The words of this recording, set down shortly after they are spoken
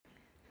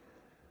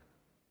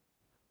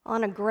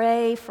On a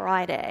gray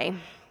Friday,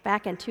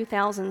 back in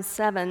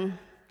 2007,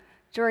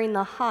 during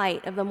the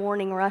height of the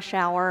morning rush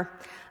hour,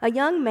 a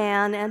young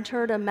man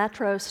entered a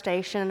metro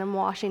station in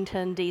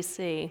Washington,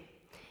 D.C.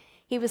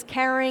 He was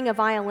carrying a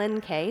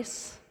violin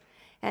case,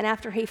 and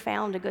after he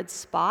found a good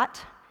spot,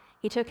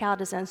 he took out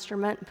his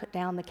instrument and put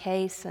down the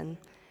case and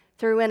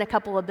threw in a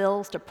couple of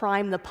bills to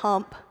prime the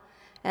pump,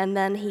 and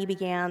then he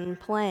began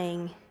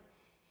playing.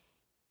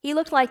 He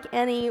looked like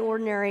any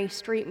ordinary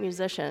street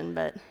musician,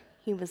 but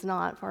he was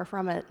not, far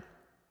from it.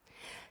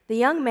 The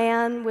young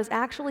man was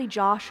actually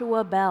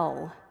Joshua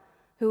Bell,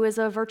 who is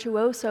a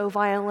virtuoso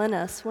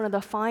violinist, one of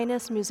the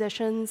finest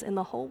musicians in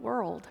the whole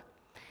world.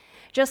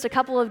 Just a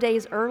couple of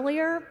days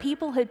earlier,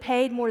 people had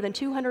paid more than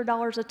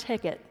 $200 a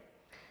ticket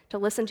to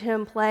listen to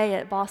him play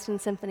at Boston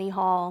Symphony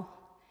Hall.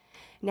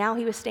 Now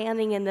he was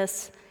standing in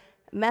this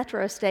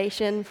metro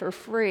station for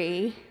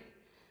free,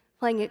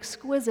 playing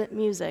exquisite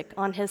music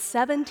on his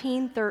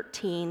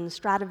 1713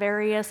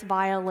 Stradivarius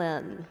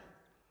violin.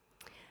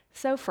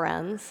 So,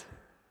 friends,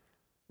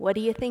 what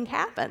do you think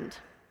happened?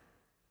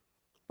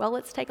 Well,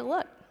 let's take a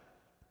look.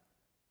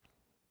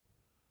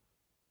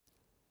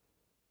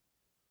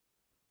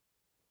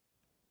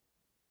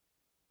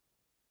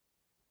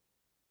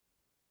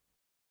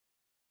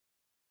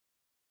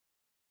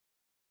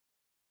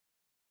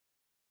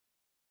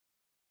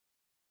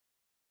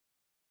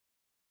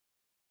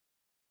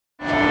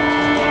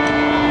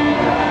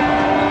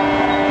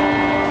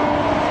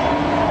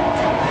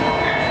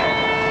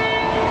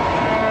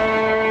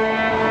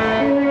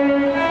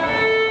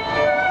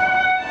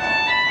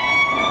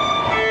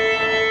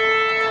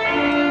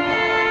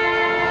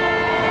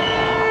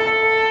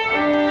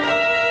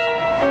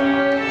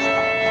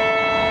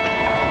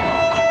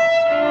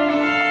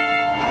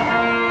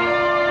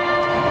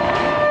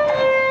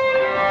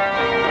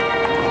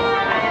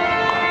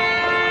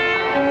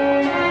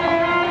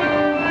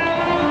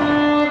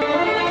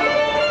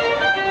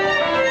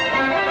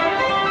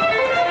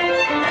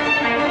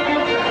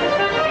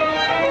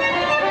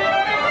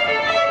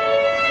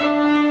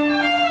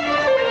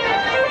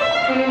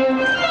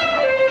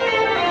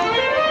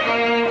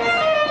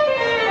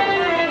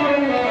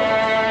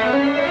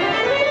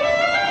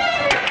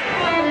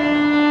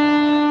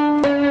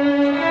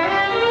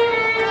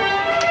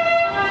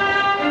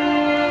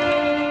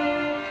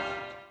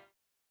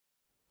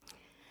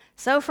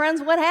 So,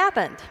 friends, what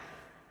happened?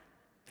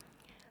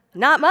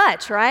 Not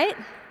much, right?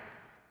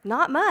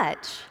 Not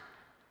much.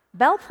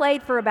 Bell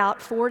played for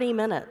about 40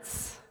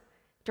 minutes.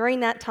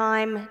 During that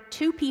time,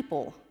 2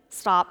 people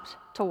stopped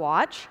to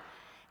watch,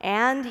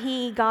 and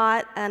he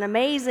got an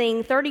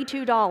amazing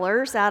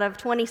 $32 out of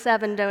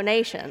 27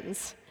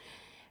 donations.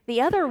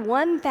 The other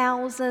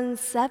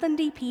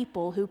 1,070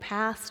 people who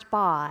passed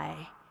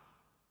by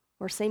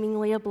were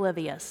seemingly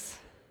oblivious,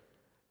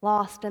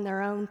 lost in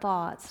their own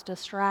thoughts,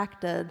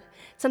 distracted.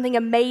 Something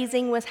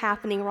amazing was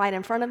happening right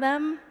in front of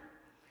them,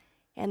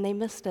 and they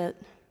missed it.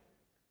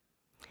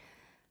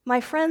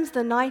 My friends,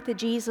 the night that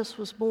Jesus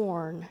was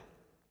born,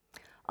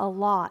 a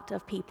lot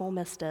of people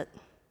missed it.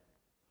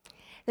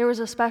 There was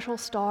a special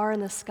star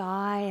in the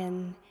sky,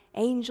 and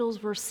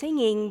angels were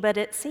singing, but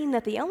it seemed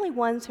that the only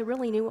ones who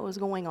really knew what was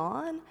going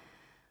on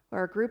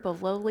were a group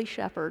of lowly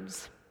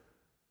shepherds.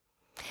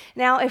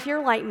 Now, if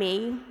you're like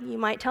me, you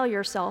might tell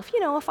yourself,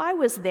 if I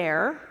was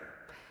there,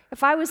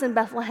 if I was in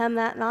Bethlehem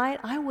that night,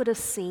 I would have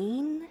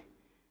seen,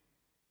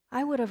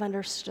 I would have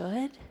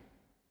understood.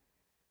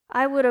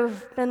 I would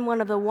have been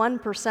one of the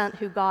 1%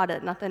 who got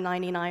it, not the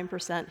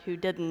 99% who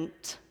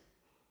didn't.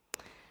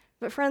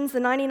 But friends, the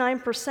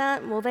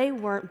 99%, well, they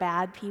weren't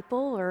bad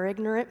people or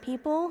ignorant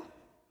people.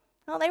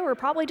 No, they were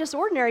probably just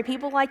ordinary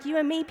people like you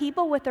and me,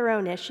 people with their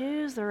own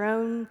issues, their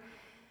own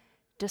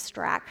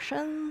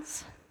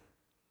distractions.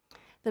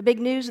 The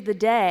big news of the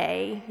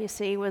day, you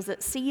see, was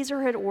that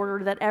Caesar had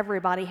ordered that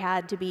everybody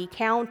had to be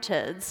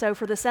counted. So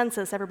for the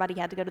census, everybody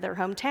had to go to their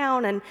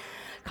hometown, and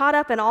caught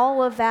up in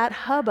all of that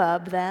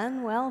hubbub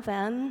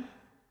then,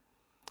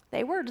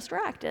 they were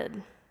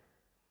distracted.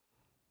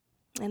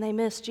 And they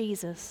missed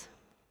Jesus.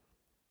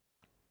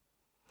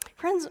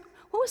 Friends,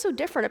 what was so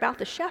different about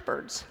the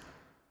shepherds?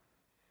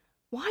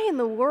 Why in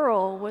the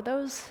world were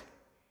those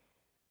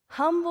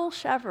humble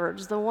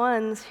shepherds the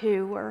ones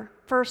who were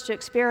first to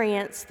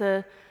experience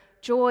the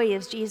joy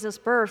of Jesus'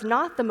 birth,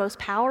 not the most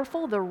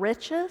powerful, the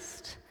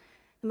richest,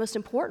 the most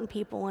important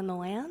people in the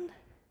land?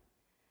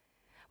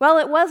 Well,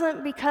 it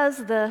wasn't because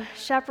the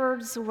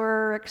shepherds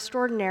were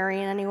extraordinary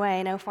in any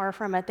way, no, far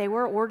from it. They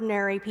were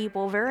ordinary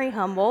people, very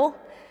humble.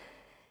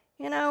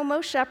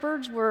 Most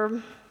shepherds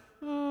were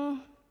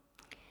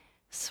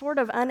sort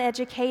of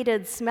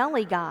uneducated,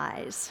 smelly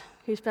guys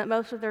who spent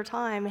most of their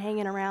time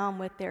hanging around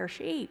with their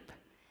sheep.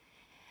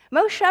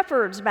 Most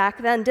shepherds back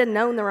then didn't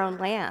own their own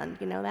land,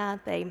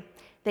 that.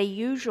 They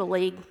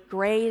usually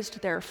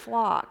grazed their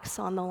flocks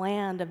on the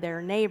land of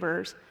their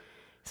neighbors.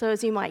 So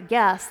as you might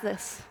guess,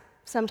 this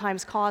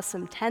sometimes caused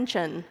some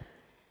tension.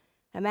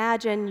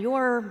 Imagine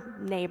your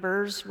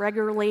neighbors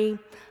regularly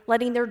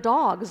letting their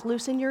dogs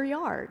loose in your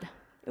yard.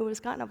 It was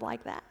kind of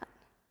like that.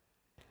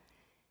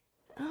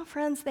 Oh,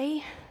 friends,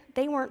 they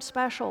they weren't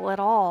special at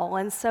all.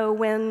 And so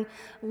when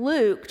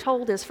Luke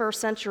told his first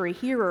century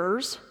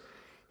hearers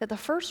that the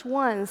first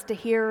ones to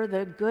hear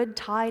the good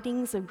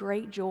tidings of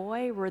great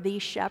joy were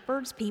these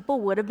shepherds,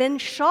 people would have been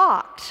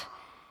shocked.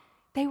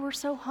 They were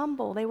so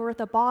humble. They were at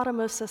the bottom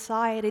of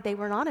society. They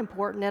were not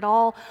important at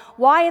all.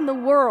 Why in the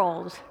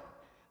world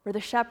were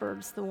the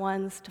shepherds the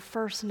ones to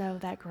first know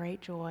that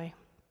great joy?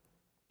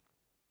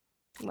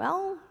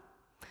 Well,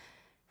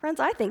 friends,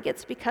 I think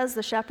it's because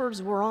the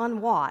shepherds were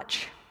on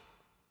watch.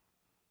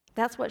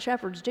 That's what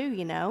shepherds do,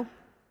 you know.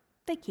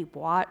 They keep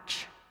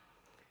watch.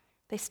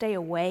 They stay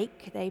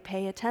awake. They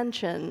pay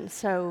attention.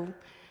 So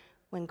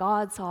when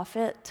God saw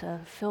fit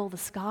to fill the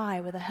sky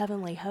with a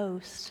heavenly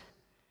host,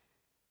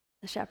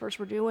 the shepherds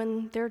were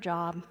doing their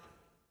job.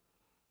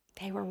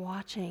 They were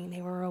watching.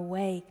 They were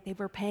awake. They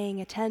were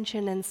paying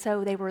attention. And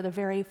so they were the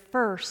very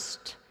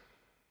first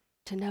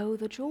to know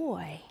the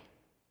joy.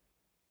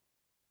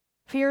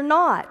 Fear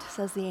not,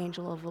 says the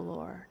angel of the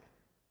Lord,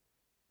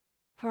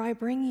 for I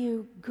bring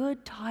you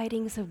good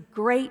tidings of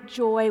great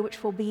joy,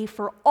 which will be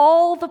for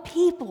all the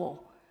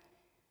people.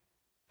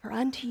 For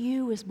unto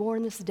you is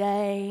born this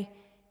day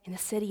in the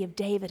city of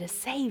David a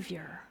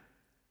Savior,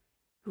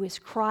 who is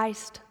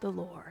Christ the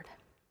Lord.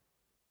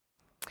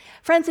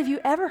 Friends, have you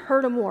ever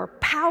heard a more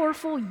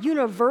powerful,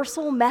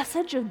 universal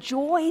message of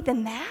joy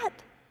than that?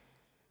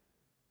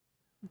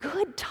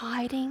 Good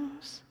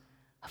tidings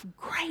of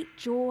great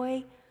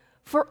joy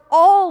for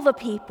all the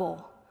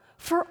people.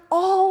 For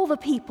all the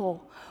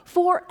people,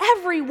 for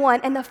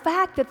everyone. And the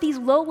fact that these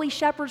lowly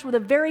shepherds were the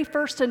very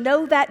first to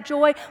know that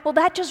joy, well,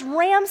 that just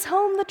rams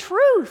home the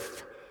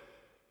truth.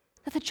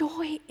 That the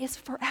joy is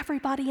for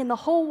everybody in the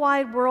whole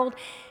wide world,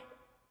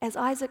 as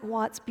Isaac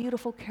Watts'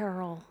 beautiful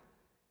carol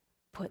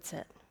puts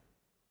it.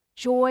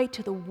 Joy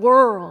to the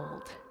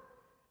world,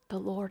 the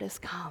Lord is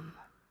come.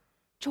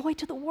 Joy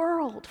to the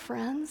world,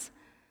 friends.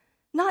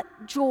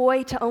 Not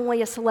joy to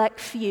only a select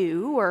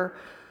few, or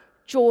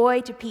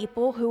joy to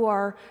people who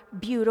are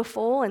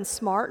beautiful and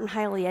smart and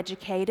highly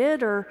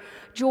educated, or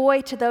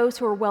joy to those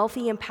who are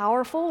wealthy and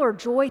powerful, or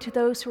joy to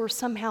those who are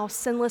somehow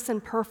sinless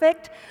and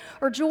perfect,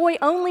 or joy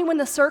only when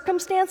the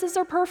circumstances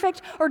are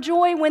perfect, or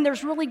joy when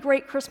there's really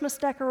great Christmas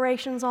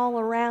decorations all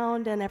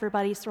around and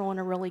everybody's throwing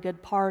a really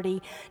good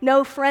party.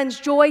 No, friends,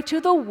 joy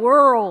to the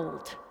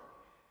world.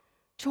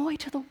 Joy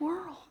to the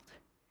world.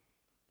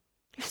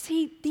 You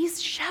see,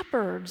 these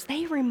shepherds,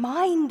 they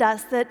remind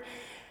us that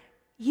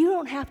you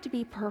don't have to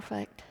be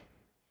perfect.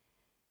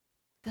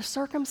 The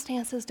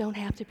circumstances don't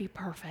have to be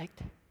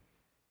perfect.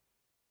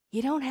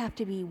 You don't have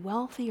to be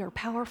wealthy or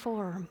powerful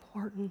or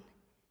important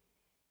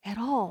at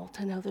all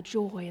to know the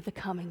joy of the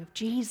coming of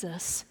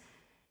Jesus.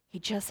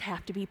 You just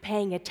have to be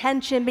paying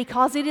attention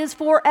because it is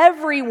for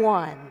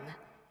everyone.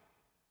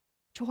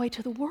 Joy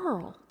to the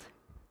world.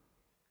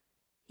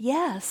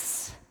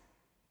 Yes,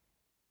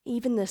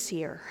 even this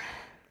year.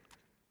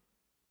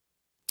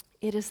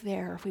 It is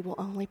there if we will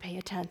only pay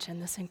attention,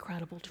 this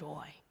incredible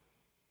joy.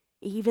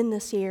 Even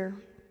this year,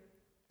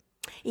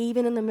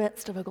 even in the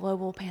midst of a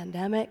global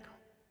pandemic,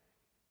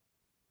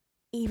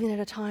 even at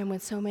a time when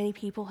so many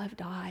people have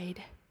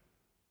died,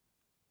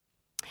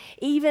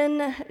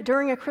 even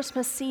during a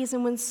Christmas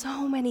season when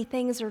so many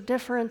things are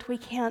different, we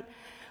can't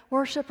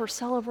worship or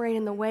celebrate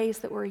in the ways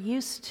that we're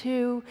used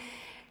to,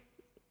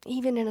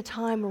 even in a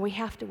time where we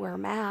have to wear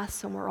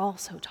masks and we're all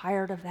so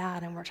tired of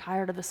that and we're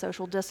tired of the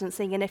social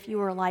distancing. And if you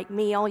are like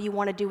me, all you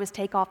want to do is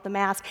take off the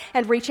mask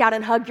and reach out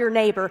and hug your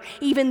neighbor,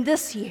 even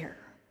this year,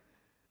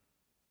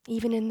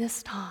 even in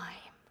this time.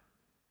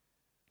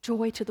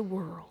 Joy to the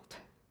world.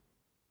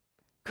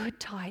 Good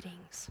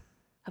tidings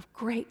of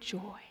great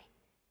joy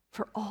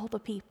for all the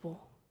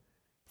people.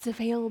 It's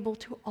available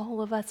to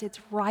all of us. It's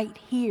right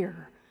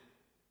here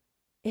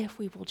if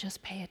we will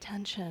just pay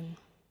attention.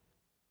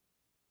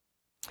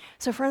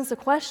 So friends, the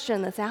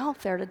question that's out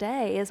there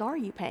today is, are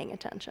you paying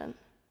attention?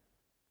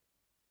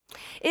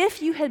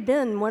 If you had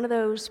been one of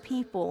those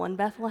people in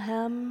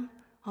Bethlehem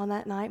on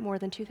that night more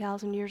than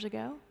 2,000 years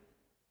ago,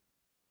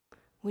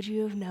 would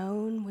you have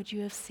known? Would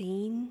you have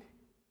seen?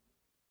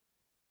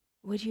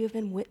 Would you have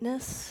been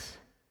witness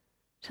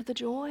to the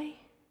joy?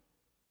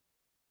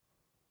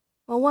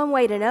 Well, one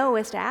way to know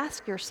is to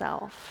ask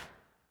yourself,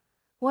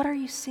 what are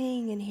you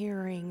seeing and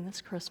hearing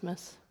this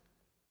Christmas?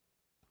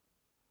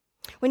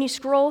 When you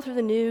scroll through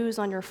the news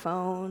on your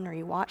phone or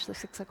you watch the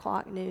 6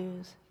 o'clock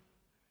news,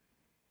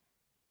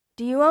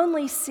 do you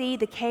only see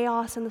the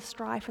chaos and the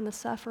strife and the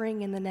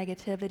suffering and the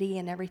negativity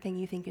and everything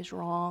you think is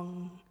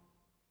wrong?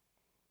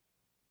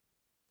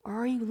 Or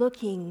are you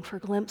looking for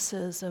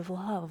glimpses of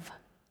love,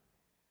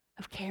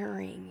 of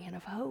caring, and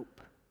of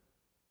hope?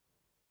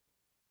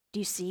 Do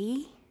you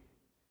see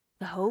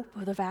the hope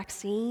of the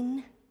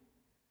vaccine,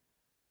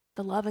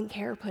 the love and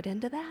care put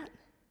into that?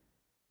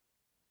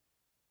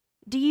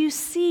 Do you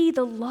see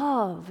the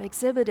love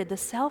exhibited, the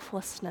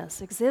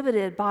selflessness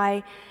exhibited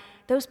by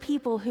those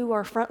people who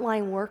are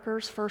frontline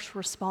workers, first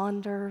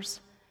responders,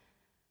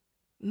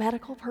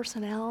 medical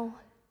personnel?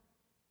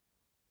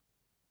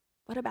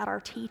 What about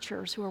our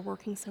teachers who are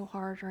working so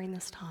hard during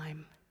this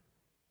time?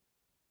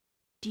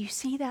 Do you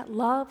see that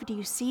love? Do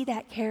you see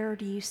that care?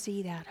 Do you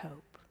see that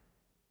hope?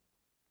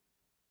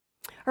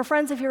 Or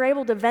friends, if you're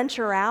able to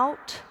venture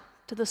out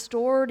to the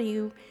store, do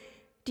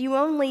you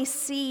only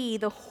see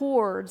the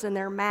hordes in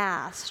their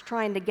mass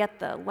trying to get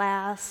the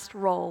last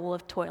roll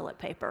of toilet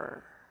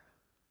paper?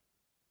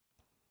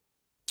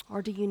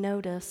 Or do you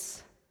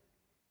notice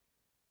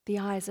the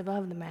eyes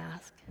above the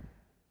mask?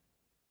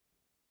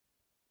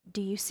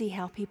 Do you see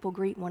how people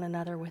greet one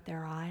another with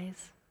their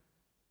eyes?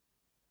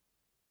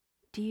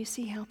 Do you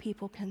see how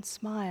people can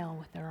smile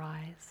with their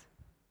eyes?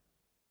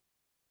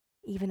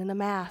 Even in the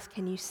mask,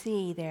 can you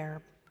see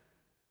their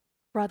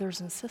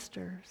brothers and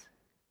sisters?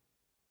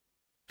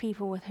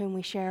 People with whom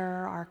we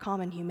share our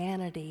common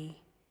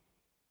humanity,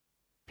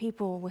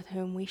 people with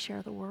whom we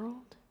share the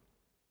world.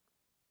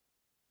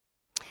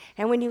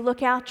 And when you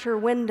look out your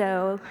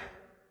window,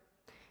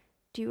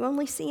 do you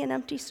only see an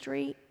empty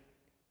street?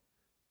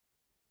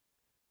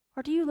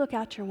 Or do you look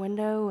out your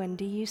window and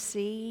do you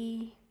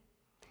see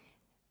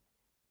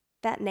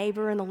that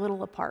neighbor in the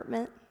little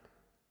apartment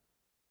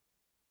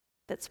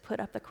that's put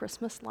up the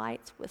Christmas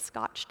lights with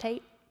Scotch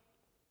tape?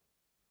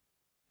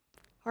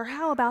 Or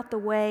how about the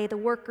way the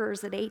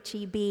workers at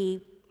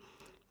H-E-B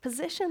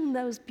position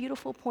those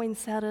beautiful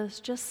poinsettias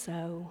just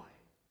so?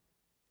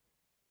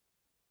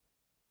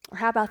 Or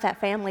how about that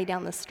family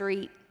down the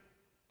street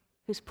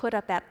who's put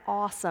up that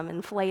awesome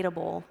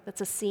inflatable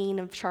that's a scene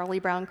of Charlie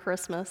Brown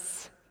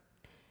Christmas?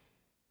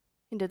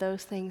 And do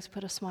those things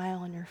put a smile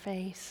on your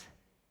face?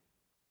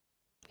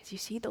 Because you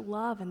see the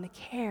love and the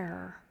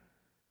care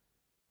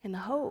and the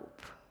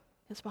hope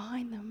that's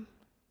behind them.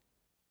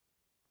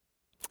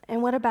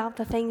 And what about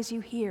the things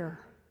you hear?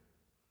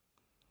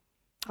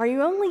 Are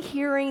you only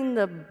hearing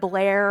the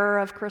blare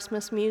of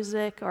Christmas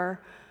music,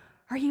 or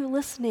are you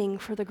listening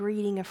for the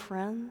greeting of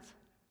friends?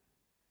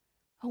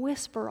 A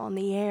whisper on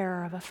the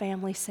air of a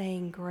family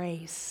saying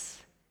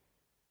grace.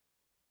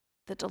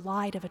 The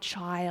delight of a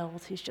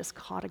child who's just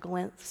caught a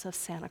glimpse of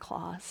Santa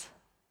Claus.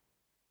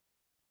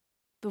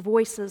 The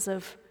voices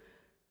of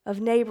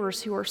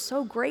neighbors who are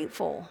so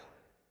grateful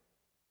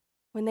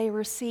when they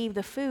receive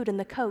the food and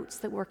the coats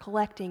that we're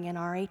collecting in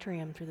our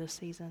atrium through this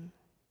season.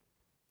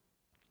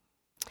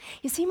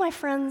 You see, my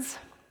friends,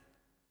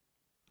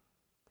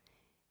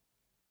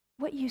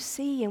 what you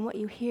see and what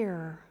you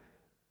hear,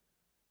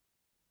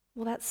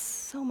 well, that's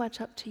so much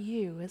up to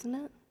you, isn't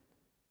it?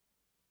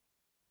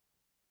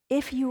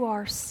 If you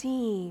are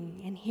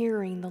seeing and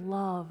hearing the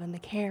love and the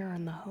care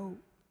and the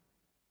hope,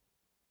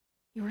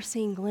 you are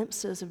seeing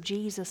glimpses of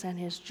Jesus and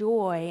his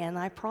joy, and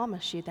I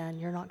promise you then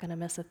you're not going to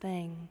miss a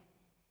thing.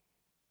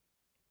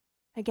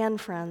 Again,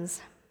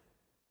 friends,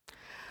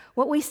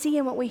 what we see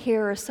and what we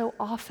hear is so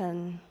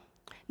often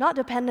not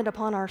dependent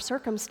upon our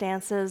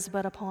circumstances,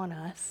 but upon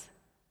us.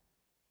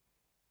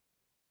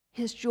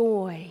 His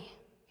joy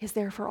is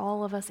there for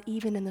all of us,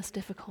 even in this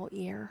difficult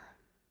year,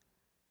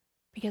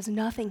 because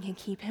nothing can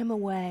keep him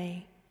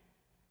away,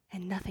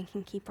 and nothing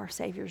can keep our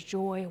Savior's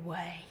joy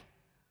away.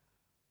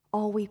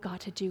 All we've got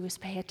to do is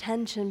pay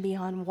attention, be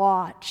on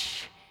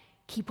watch,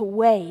 keep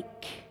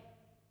awake.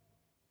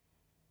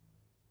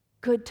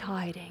 Good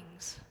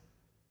tidings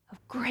of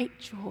great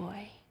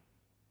joy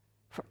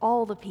for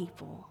all the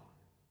people.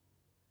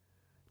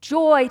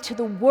 Joy to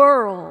the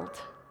world,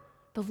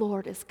 the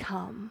Lord is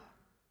come.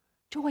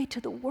 Joy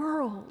to the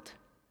world.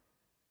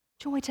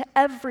 Joy to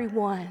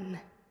everyone.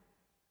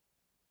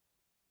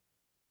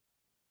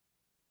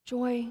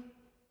 Joy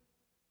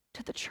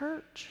to the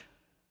church.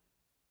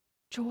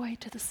 Joy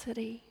to the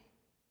city.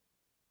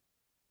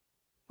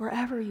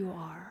 Wherever you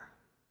are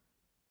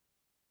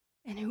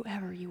and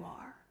whoever you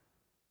are.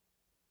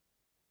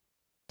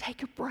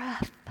 Take a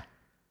breath.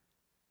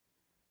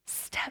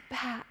 Step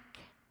back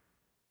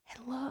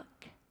and look.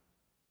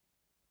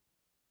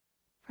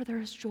 For there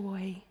is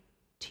joy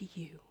to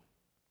you.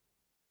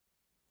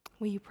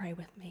 Will you pray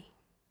with me?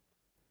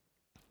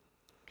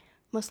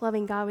 Most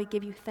loving God, we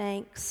give you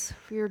thanks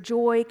for your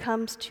joy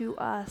comes to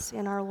us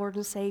in our Lord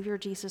and Savior,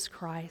 Jesus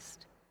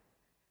Christ.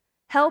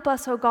 Help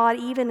us, O God,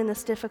 even in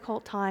this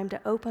difficult time, to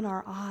open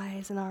our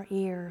eyes and our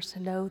ears to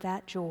know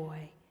that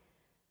joy,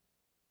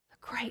 the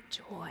great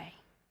joy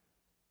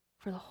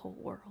for the whole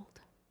world.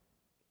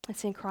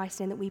 It's in Christ's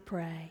name that we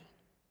pray.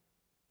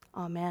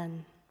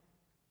 Amen.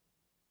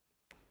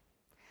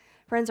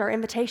 Friends, our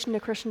invitation to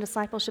Christian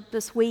discipleship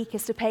this week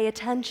is to pay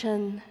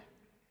attention.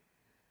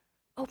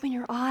 Open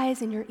your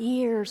eyes and your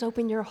ears,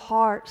 open your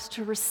hearts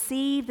to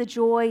receive the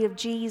joy of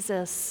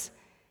Jesus,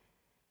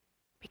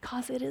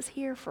 because it is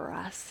here for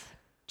us.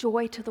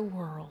 Joy to the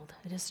world.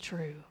 It is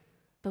true.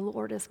 The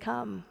Lord has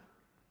come.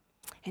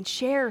 And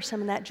share some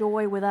of that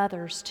joy with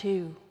others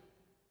too.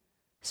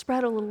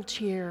 Spread a little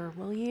cheer,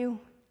 will you?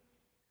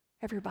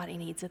 Everybody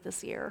needs it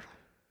this year.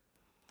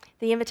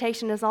 The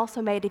invitation is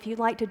also made, if you'd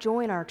like to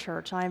join our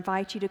church, I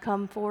invite you to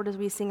come forward as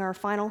we sing our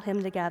final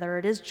hymn together.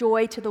 It is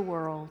Joy to the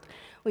World.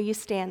 Will you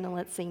stand and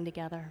let's sing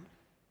together?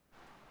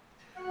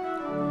 Joy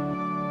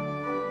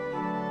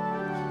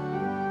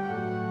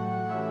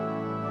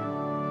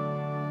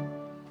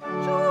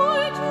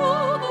to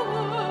the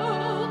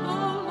world,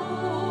 the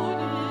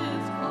Lord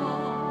is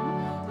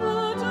come.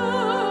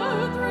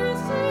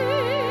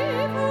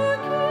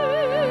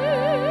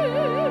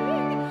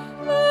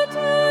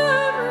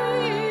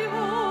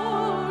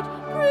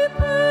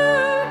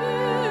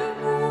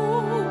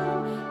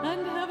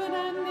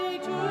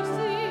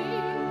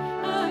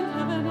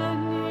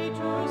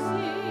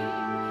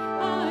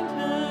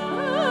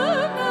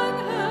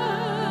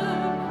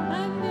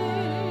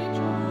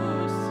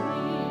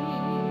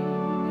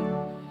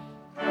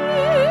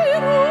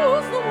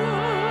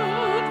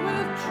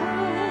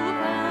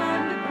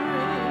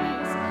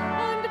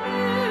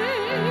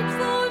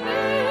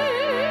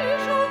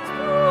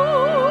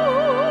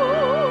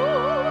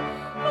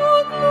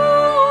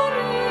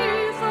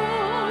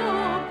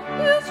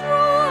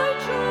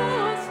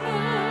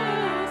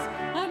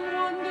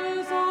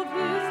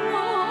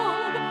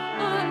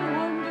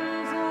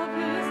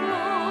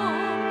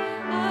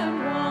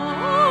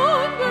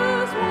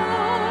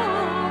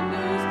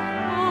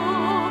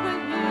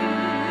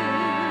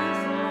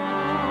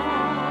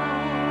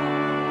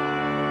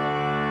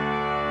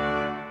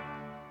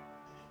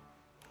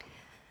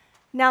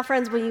 Now,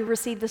 friends, will you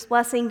receive this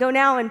blessing? Go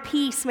now in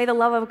peace. May the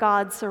love of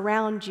God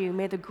surround you.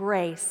 May the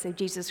grace of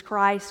Jesus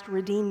Christ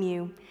redeem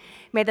you.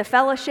 May the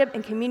fellowship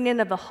and communion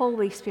of the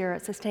Holy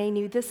Spirit sustain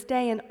you this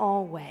day and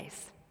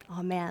always.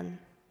 Amen.